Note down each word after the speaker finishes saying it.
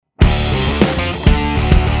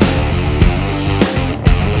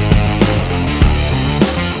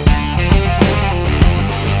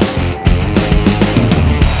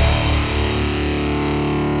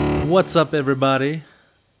What's up, everybody?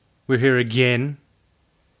 We're here again.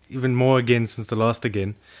 Even more again since the last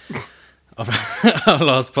again of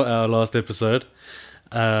our last episode.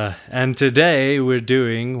 And today we're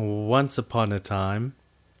doing Once Upon a Time,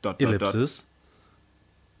 ellipsis,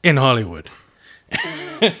 in Hollywood.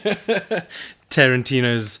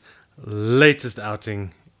 Tarantino's latest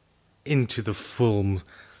outing into the film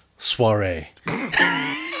soiree.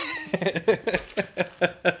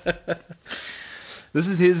 This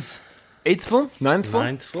is his eighth film? Ninth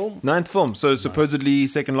film? Ninth film. So supposedly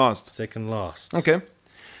second last. Second last. Okay.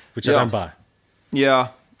 Which I don't buy. Yeah,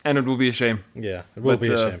 and it will be a shame. Yeah, it will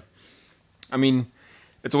be a shame. I mean,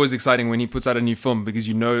 it's always exciting when he puts out a new film because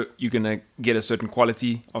you know you're going to get a certain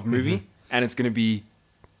quality of movie and it's going to be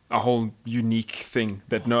a whole unique thing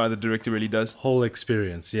that no other director really does. Whole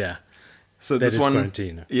experience, yeah. So that this is one,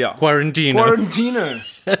 Quarantino. Yeah. Quarantino.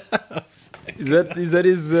 Is that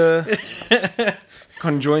his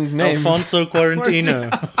conjoined name? Alfonso Quarantino.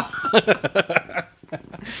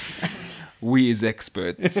 We is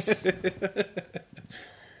experts.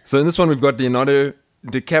 So in this one we've got Leonardo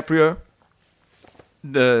DiCaprio,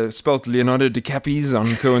 spelled Leonardo DiCapis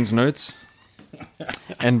on Cohen's notes,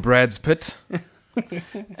 and Brad Pitt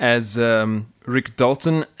as Rick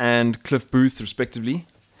Dalton and Cliff Booth respectively.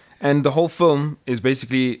 And the whole film is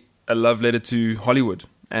basically a love letter to Hollywood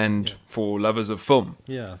and for lovers of film.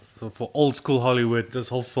 Yeah, for old school Hollywood, this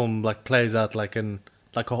whole film plays out like an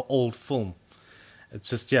old film.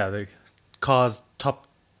 It's just the cars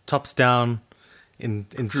tops down in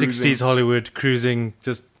 60s Hollywood, cruising,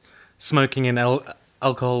 just smoking and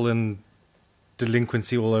alcohol and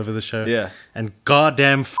delinquency all over the show. Yeah, and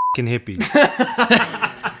goddamn fucking hippies.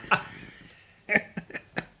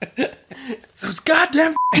 Those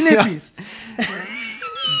goddamn hippies.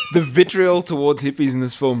 The vitriol towards hippies in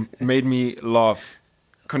this film made me laugh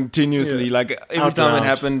continuously. Yeah. Like every time it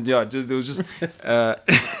happened, there was just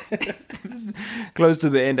close to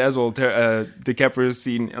the end as well. DiCaprio's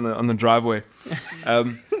scene on the driveway.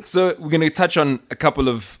 So we're going to touch on a couple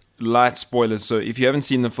of light spoilers. So if you haven't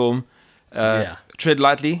seen the film, tread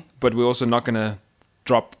lightly. But we're also not going to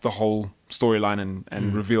drop the whole storyline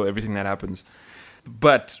and reveal everything that happens.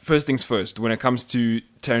 But first things first, when it comes to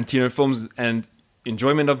Tarantino films and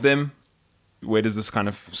enjoyment of them, where does this kind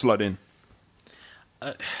of slot in?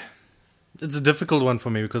 It's a difficult one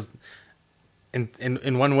for me because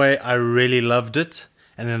in one way I really loved it,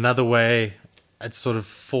 and in another way it sort of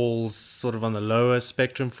falls sort of on the lower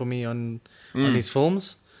spectrum for me on his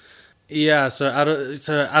films. Yeah, so out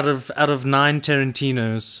of 9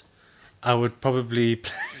 Tarantinos, I would probably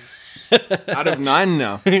out of 9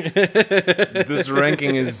 now. This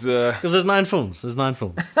ranking is because there's 9 films.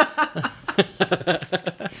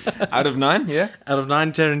 Out of 9, yeah. Out of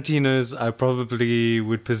 9 Tarantinos, I probably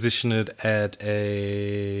would position it at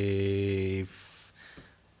a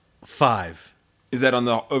 5. Is that on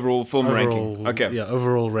the overall film ranking? Okay. Yeah,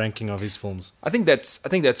 overall ranking of his films. I think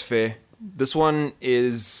that's fair. This one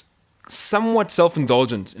is somewhat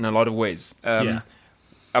self-indulgent in a lot of ways. I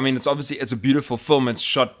mean, it's a beautiful film. It's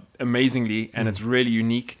shot amazingly and it's really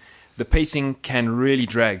unique. The pacing can really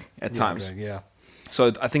drag at times.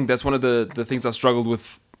 So I think that's one of the things I struggled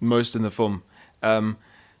with most in the film.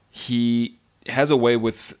 He has a way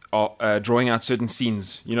with drawing out certain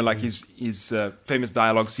scenes, like his famous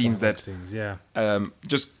dialogue scenes they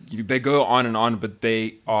go on and on, but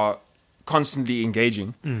they are constantly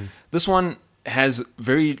engaging. This one has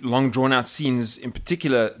very long drawn out scenes. In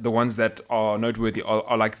particular, the ones that are noteworthy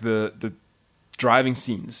are like the driving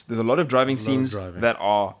scenes. There's a lot of driving scenes that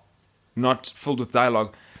are not filled with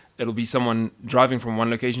dialogue. It'll be someone driving from one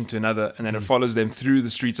location to another, and then it follows them through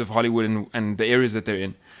the streets of Hollywood and the areas that they're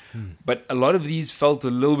in. But a lot of these felt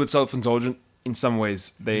a little bit self-indulgent in some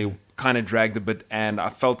ways. They kind of dragged a bit, and I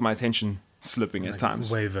felt my attention slipping at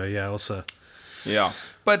times. Waver, also. Yeah,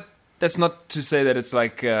 but that's not to say that it's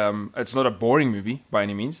like it's not a boring movie by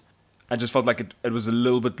any means. I just felt like it was a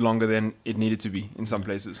little bit longer than it needed to be in some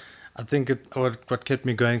places. I think what kept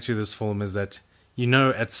me going through this film is that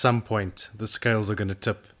at some point the scales are going to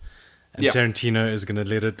tip. And Tarantino is going to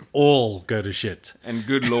let it all go to shit. And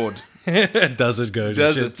good Lord. Does it go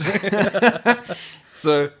to shit? Does it?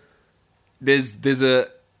 So there's a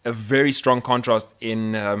very strong contrast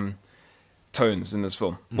in tones in this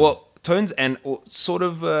film. Well, tones and sort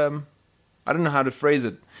of, I don't know how to phrase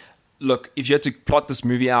it. Look, if you had to plot this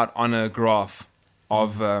movie out on a graph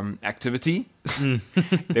of activity,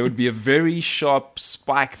 there would be a very sharp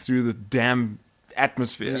spike through the damn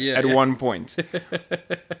atmosphere at one point.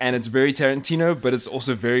 And it's very Tarantino, but it's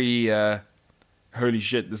also very holy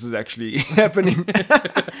shit, this is actually happening.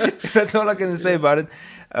 That's all I can say about it.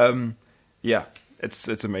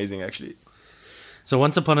 It's amazing, actually. So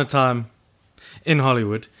Once Upon a Time in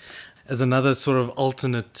Hollywood is another sort of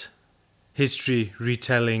alternate history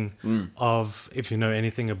retelling of, if you know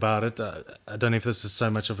anything about it, I don't know if this is so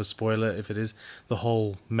much of a spoiler, if it is, the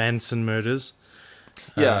whole Manson murders.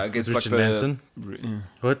 Yeah, I guess Richard like the Manson.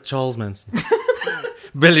 What? Charles Manson.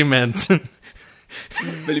 Billy Manson.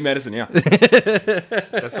 Billy Madison, yeah.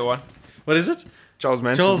 That's the one. What is it? Charles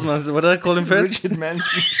Manson. Charles Manson. What did I call him first? Richard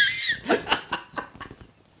Manson.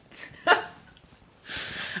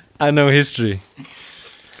 I know history.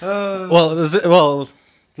 Well,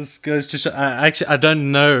 this goes to show. I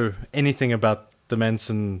don't know anything about the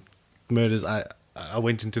Manson murders. I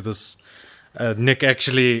went into this. Nick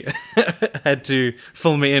actually had to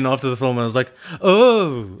fill me in after the film. And I was like,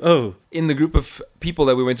 oh. In the group of people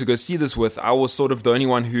that we went to go see this with, I was sort of the only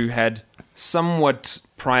one who had somewhat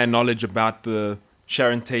prior knowledge about the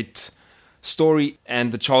Sharon Tate story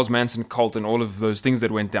and the Charles Manson cult and all of those things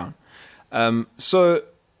that went down. So,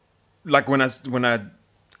 like when I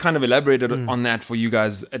kind of elaborated on that for you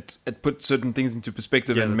guys, it put certain things into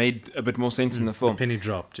perspective and made a bit more sense in the film. The penny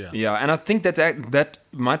dropped, yeah. Yeah, and I think that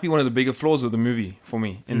might be one of the bigger flaws of the movie for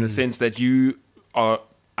me, in the sense that you are,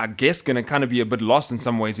 I guess, going to kind of be a bit lost in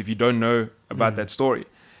some ways if you don't know about that story.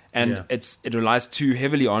 And it relies too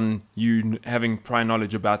heavily on you having prior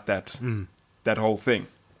knowledge about that whole thing.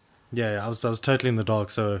 Yeah, I was totally in the dark,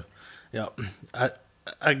 so yeah.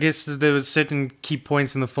 I guess there were certain key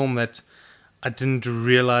points in the film that I didn't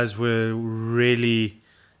realize were really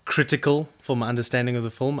critical for my understanding of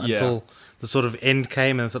the film until the sort of end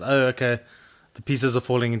came, and I thought, oh, okay, the pieces are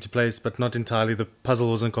falling into place, but not entirely. The puzzle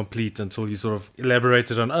wasn't complete until you sort of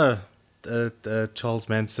elaborated on, Charles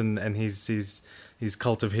Manson and his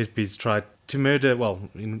cult of hippies tried to murder, well,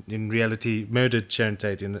 in reality, murdered Sharon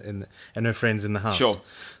Tate and her friends in the house. Sure.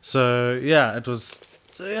 So, yeah, it was,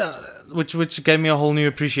 which gave me a whole new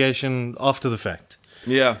appreciation after the fact.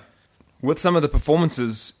 Yeah. With some of the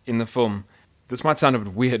performances in the film, this might sound a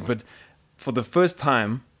bit weird, but for the first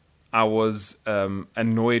time, I was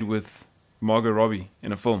annoyed with Margot Robbie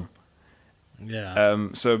in a film. Yeah.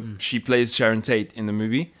 She plays Sharon Tate in the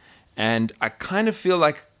movie, and I kind of feel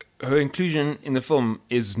like her inclusion in the film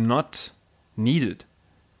is not needed.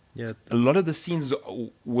 Yeah. A lot of the scenes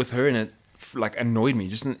with her in it like annoyed me,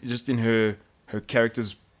 just in her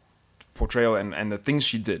character's portrayal and the things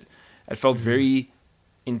she did. It felt very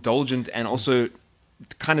indulgent and also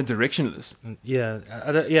kind of directionless. Yeah,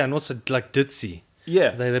 and also like ditzy.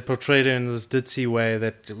 Yeah, they portrayed her in this ditzy way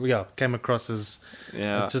that came across as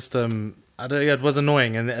it's just it was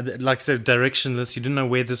annoying, and like I said, directionless. You didn't know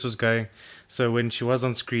where this was going. So when she was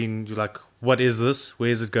on screen, you're like, "What is this?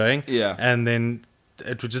 Where is it going?" Yeah, and then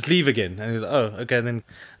it would just leave again, and you're like, oh, okay, and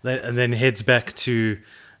then heads back to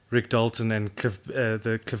Rick Dalton and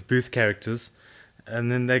the Cliff Booth characters.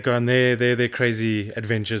 And then they go on their crazy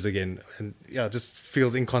adventures again. And it just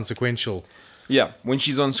feels inconsequential. Yeah, when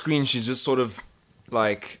she's on screen, she's just sort of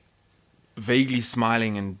like vaguely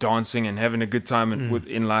smiling and dancing and having a good time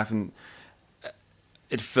in life. And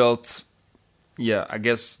it felt, I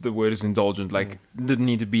guess the word is indulgent. Like, didn't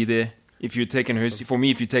need to be there. If you're taking for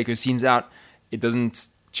me, if you take her scenes out, it doesn't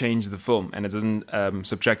change the film and it doesn't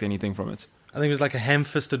subtract anything from it. I think it was like a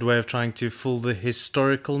ham-fisted way of trying to fill the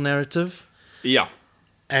historical narrative. Yeah.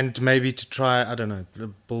 And maybe to try, I don't know,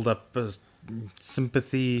 build up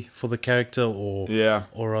sympathy for the character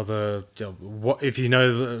or other, what if you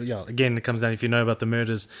know, again, it comes down, if you know about the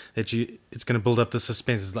murders, it's going to build up the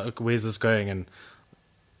suspense. It's like, where's this going and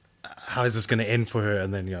how is this going to end for her?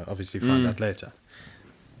 And then, obviously find out later.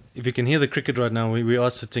 If you can hear the cricket right now, we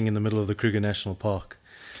are sitting in the middle of the Kruger National Park.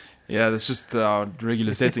 Yeah, that's just our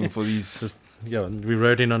regular setting for these. We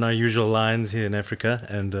rode in on our usual lines here in Africa,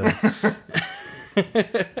 and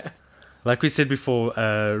like we said before,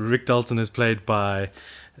 Rick Dalton is played by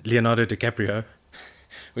Leonardo DiCaprio,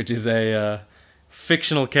 which is a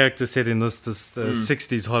fictional character set in this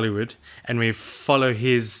 60s Hollywood, and we follow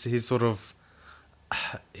his sort of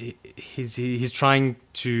he's trying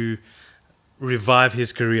to revive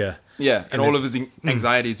his career. Yeah, and all of his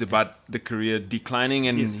anxiety is about the career declining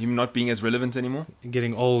and him not being as relevant anymore.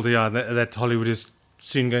 Getting old, that Hollywood is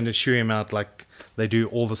soon going to shoo him out like they do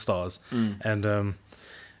all the stars. And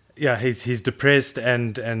he's depressed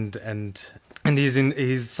and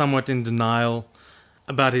he's somewhat in denial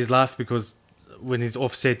about his life, because when he's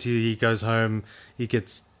offset, he goes home, he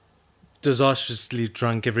gets disastrously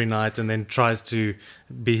drunk every night and then tries to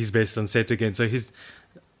be his best on set again. So he's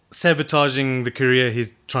sabotaging the career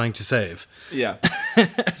he's trying to save. Yeah.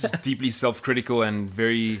 Just deeply self-critical and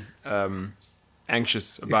very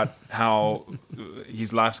anxious about how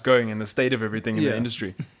his life's going and the state of everything in the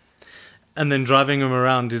industry. And then driving him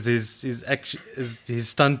around is his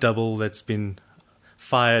stunt double that's been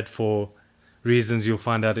fired for reasons you'll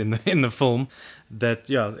find out in the film. That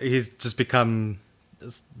he's just become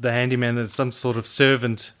the handyman. There's some sort of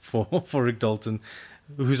servant for Rick Dalton,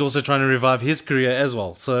 who's also trying to revive his career as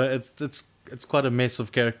well. So it's quite a mess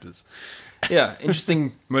of characters. Yeah,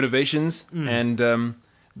 interesting motivations and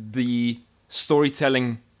the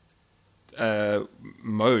storytelling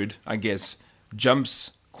mode, I guess,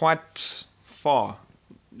 jumps quite far.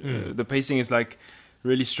 The pacing is like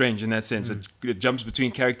really strange in that sense. It jumps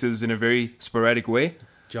between characters in a very sporadic way,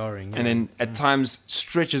 Jarring, and then at times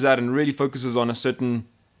stretches out and really focuses on a certain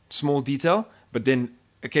small detail, but then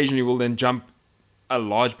occasionally will then jump a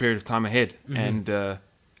large period of time ahead. And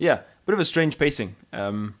bit of a strange pacing.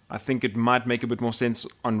 I think it might make a bit more sense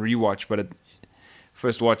on rewatch, but at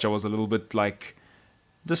first watch I was a little bit like,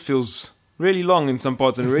 this feels really long in some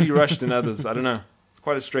parts and really rushed in others. I don't know. It's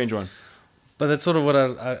quite a strange one. But that's sort of what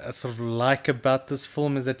I sort of like about this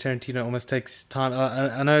film, is that Tarantino almost takes time.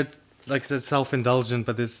 I know it's, like I said, self-indulgent,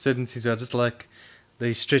 but there's certain scenes where I just like that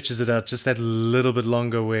he stretches it out just that little bit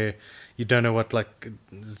longer, where you don't know what, like,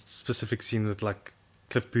 specific scene with like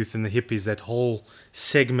Cliff Booth and the hippies, that whole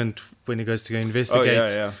segment when he goes to go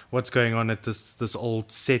investigate what's going on at this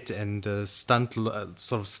old set and stunt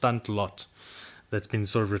lot that's been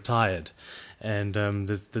sort of retired, and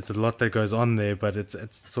there's a lot that goes on there, but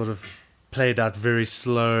it's sort of played out very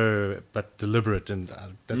slow but deliberate, and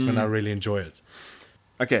that's when I really enjoy it.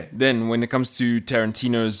 Okay, then when it comes to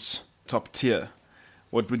Tarantino's top tier,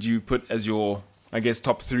 what would you put as your, I guess,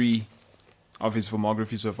 top 3 of his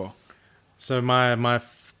filmography so far? So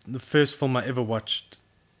the first film I ever watched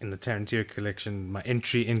in the Tarantino collection, my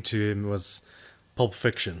entry into him, was Pulp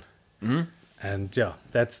Fiction. Mm-hmm. And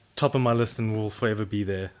that's top of my list and will forever be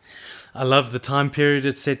there. I love the time period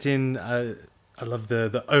it's set in. I love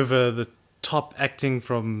the over the top acting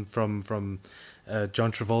from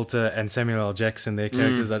John Travolta and Samuel L. Jackson, their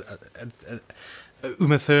characters.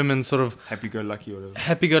 Uma Thurman, sort of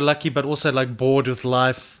happy-go-lucky, but also like bored with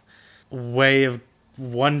life, way of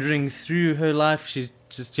wandering through her life. She's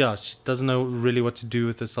just she doesn't know really what to do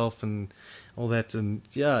with herself and all that, and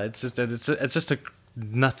it's just a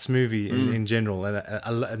nuts movie in general,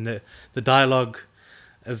 and the dialogue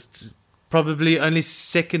is probably only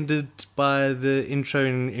seconded by the intro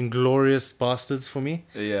in Inglourious Bastards for me.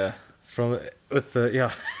 Yeah. So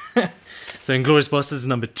Inglourious Bastards is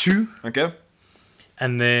number 2. Okay.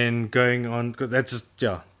 And then going on, cause that's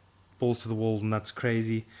just balls to the wall, nuts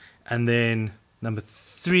crazy. And then number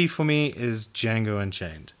 3 for me is Django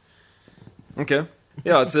Unchained. Okay.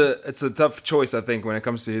 Yeah, it's a tough choice, I think, when it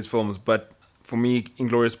comes to his films, but for me,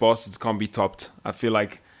 Inglourious Bastards can't be topped. I feel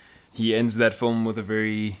like he ends that film with a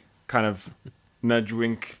very kind of nudge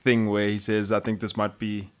wink thing where he says, I think this might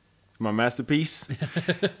be my masterpiece.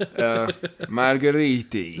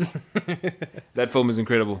 Margheriti. That film is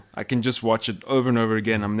incredible. I can just watch it over and over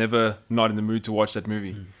again. I'm never not in the mood to watch that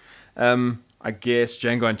movie. I guess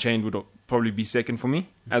Django Unchained would probably be second for me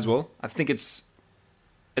as well. I think it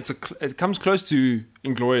comes close to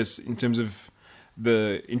Inglourious in terms of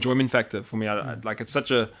the enjoyment factor for me. Like, it's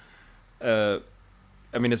such it's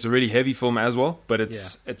a really heavy film as well, but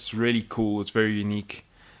it's really cool. It's very unique.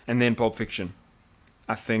 And then Pulp Fiction.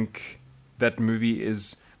 I think that movie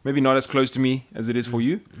is maybe not as close to me as it is for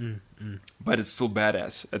you, but it's still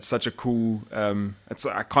badass. It's such a cool, it's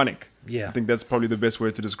iconic. Yeah. I think that's probably the best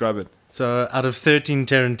word to describe it. So out of 13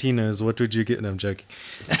 Tarantinos, what would you get? No, I'm joking.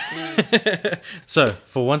 So,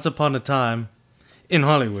 for Once Upon a Time in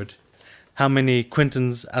Hollywood, how many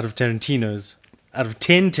Quentins out of 10 Tarantinos,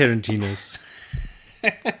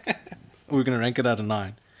 we're going to rank it out of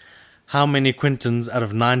 9. How many Quentins out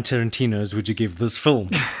of 9 Tarantinos would you give this film?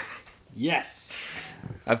 Yes.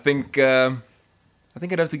 I think I'd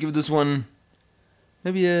have to give this one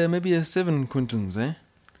maybe a 7 Quentins, eh?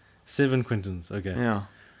 7 Quentins, okay. Yeah.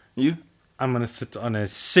 You? I'm going to sit on a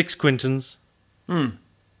 6 Quentins out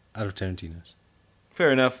of Tarantinos.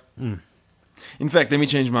 Fair enough. In fact, let me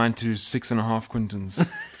change mine to 6.5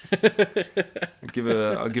 Quentins.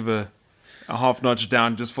 I'll give a half notch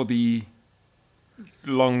down just for the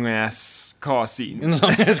long ass car scenes.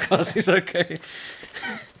 Long ass car scenes, okay.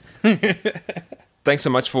 Thanks so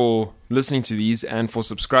much for listening to these and for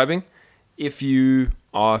subscribing. If you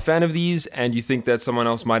are a fan of these and you think that someone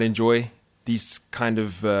else might enjoy these kind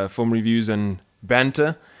of film reviews and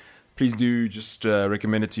banter, please do just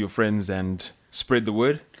recommend it to your friends and spread the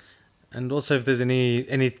word. And also, if there's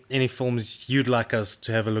any films you'd like us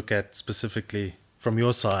to have a look at specifically from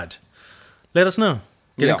your side, let us know.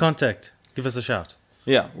 Get in contact. Give us a shout.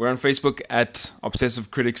 Yeah, we're on Facebook at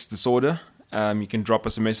Obsessive Critics Disorder, You can drop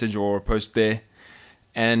us a message or a post there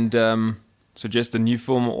and suggest a new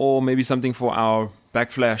film or maybe something for our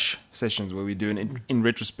Backflash sessions where we do an in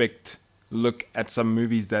retrospect look at some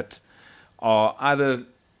movies that are either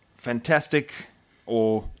fantastic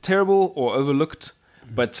or terrible or overlooked,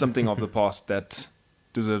 but something of the past that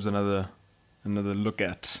deserves another look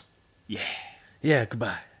at. Yeah,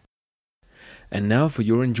 goodbye. And now for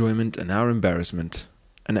your enjoyment and our embarrassment,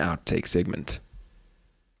 an outtake segment.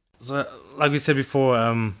 So, like we said before,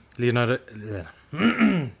 Leonardo...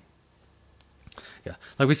 yeah,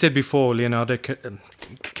 like we said before, Leonardo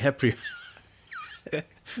DiCaprio...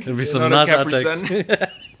 There'll be some nice outtakes.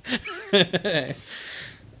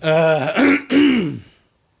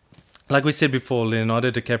 Like we said before,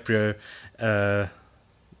 Leonardo DiCaprio...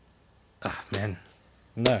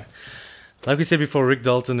 No. Like we said before, Rick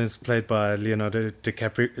Dalton is played by Leonardo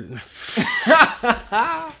DiCaprio.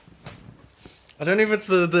 I don't know if it's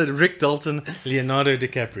the Rick Dalton, Leonardo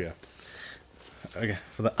DiCaprio. Okay,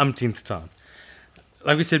 for the umpteenth time.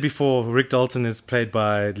 Like we said before, Rick Dalton is played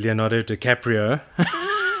by Leonardo DiCaprio.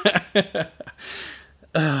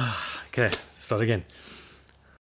 Okay, start again.